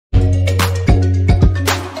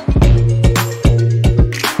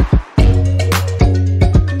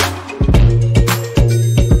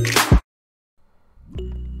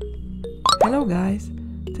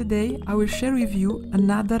will share with you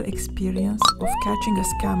another experience of catching a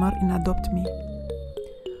scammer in Adopt Me.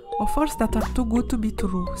 Offers that are too good to be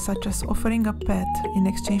true, such as offering a pet in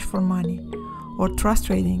exchange for money, or trust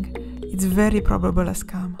trading, it's very probable a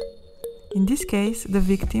scam. In this case, the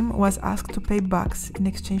victim was asked to pay bucks in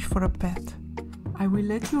exchange for a pet. I will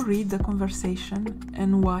let you read the conversation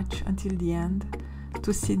and watch until the end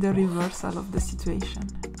to see the reversal of the situation.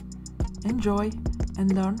 Enjoy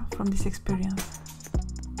and learn from this experience.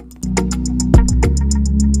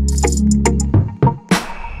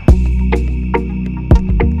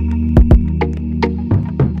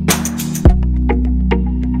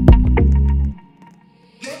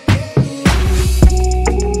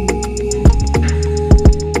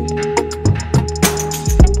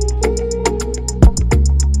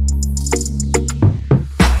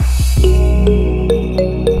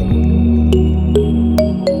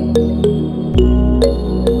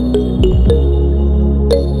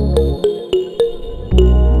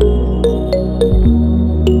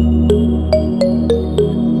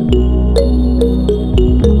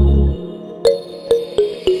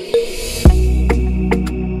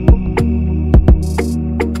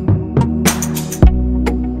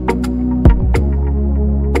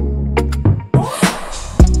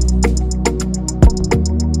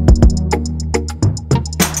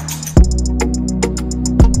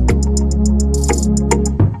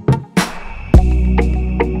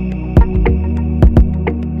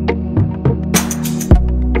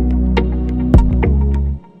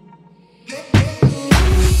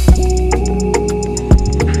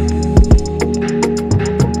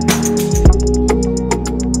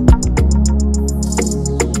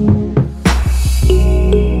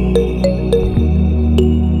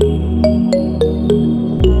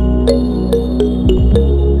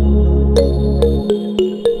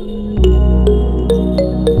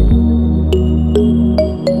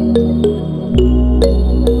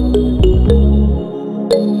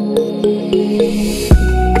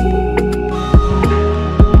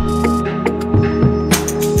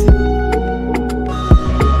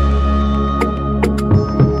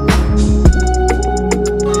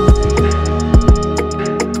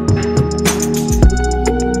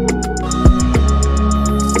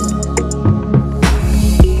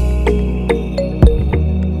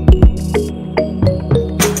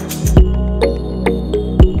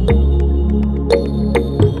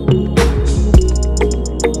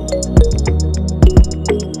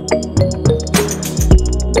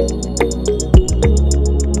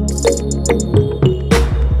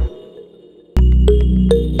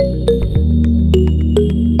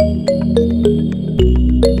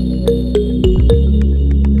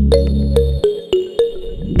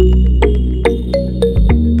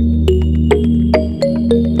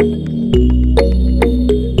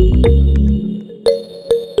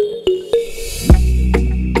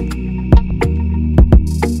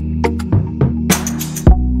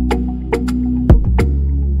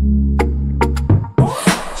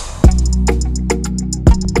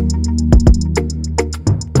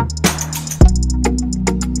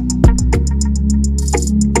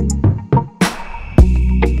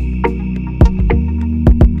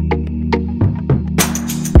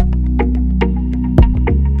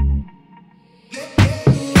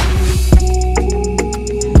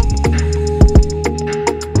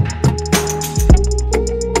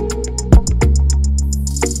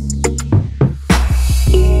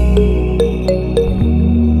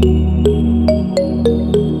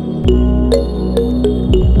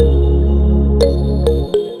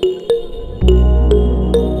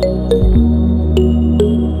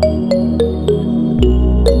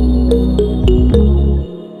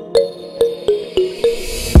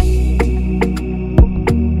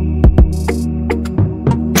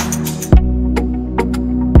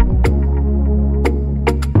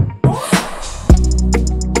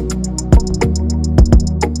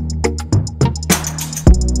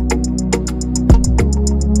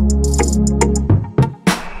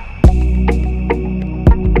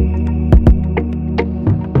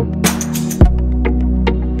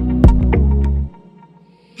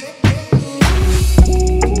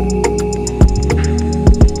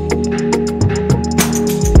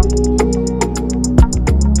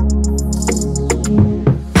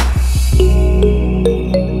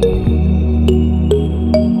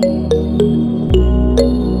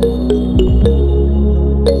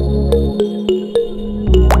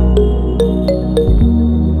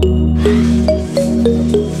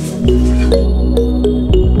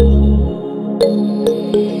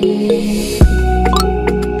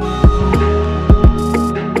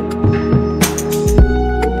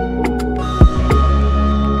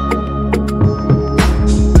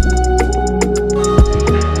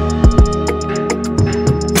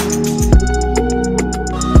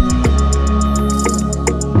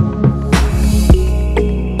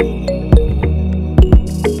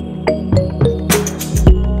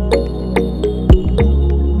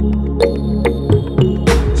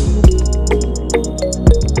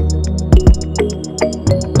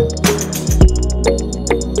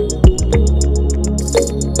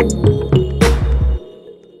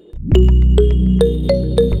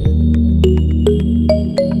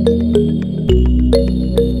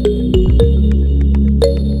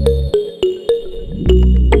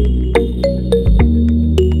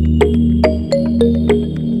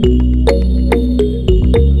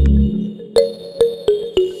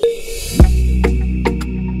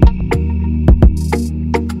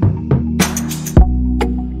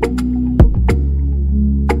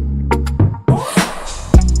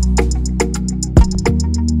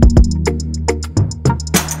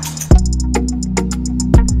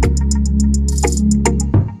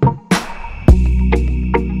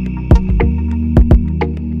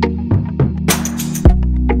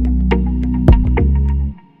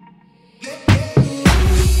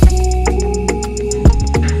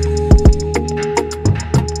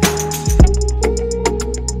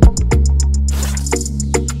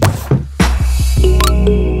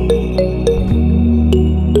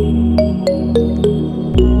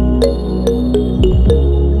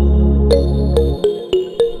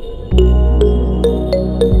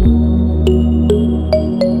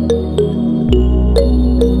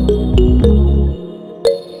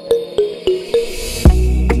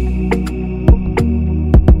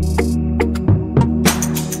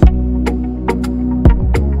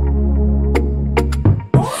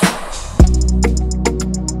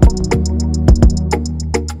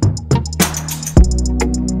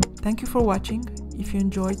 Thank you for watching. If you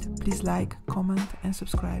enjoyed, please like, comment and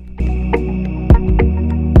subscribe.